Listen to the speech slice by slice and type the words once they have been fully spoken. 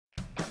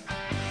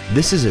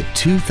This is a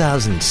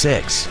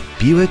 2006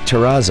 Buick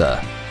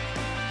Terraza.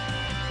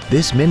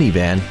 This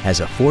minivan has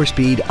a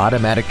 4-speed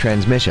automatic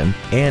transmission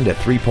and a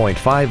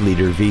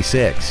 3.5-liter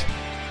V6.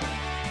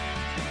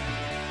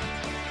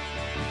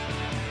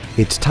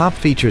 Its top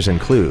features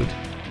include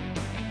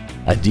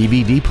a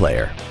DVD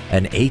player,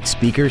 an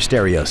 8-speaker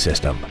stereo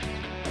system,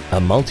 a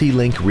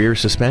multi-link rear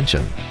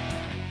suspension,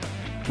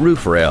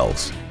 roof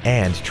rails,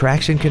 and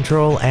traction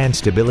control and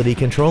stability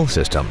control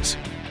systems.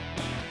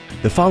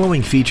 The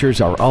following features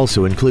are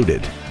also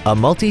included: a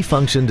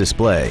multi-function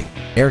display,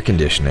 air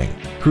conditioning,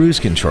 cruise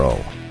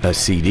control, a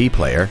CD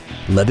player,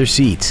 leather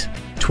seats,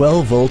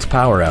 12-volt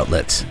power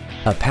outlets,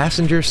 a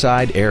passenger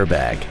side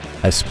airbag,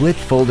 a split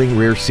folding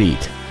rear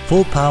seat,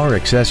 full power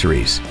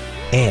accessories,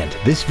 and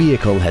this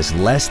vehicle has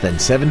less than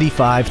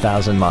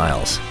 75,000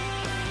 miles.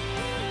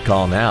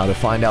 Call now to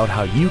find out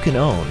how you can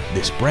own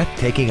this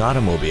breathtaking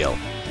automobile.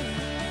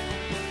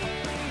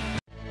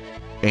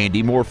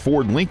 Andy Moore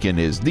Ford Lincoln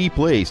is the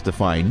place to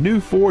find new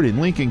Ford and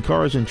Lincoln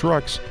cars and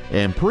trucks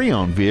and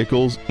pre-owned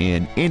vehicles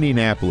in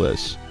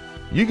Indianapolis.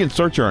 You can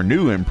search our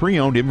new and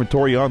pre-owned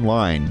inventory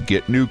online,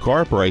 get new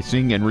car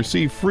pricing, and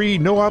receive free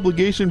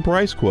no-obligation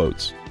price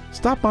quotes.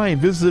 Stop by and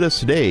visit us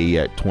today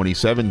at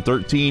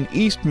 2713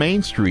 East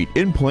Main Street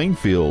in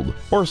Plainfield,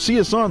 or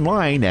see us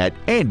online at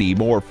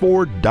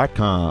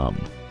andymoreford.com.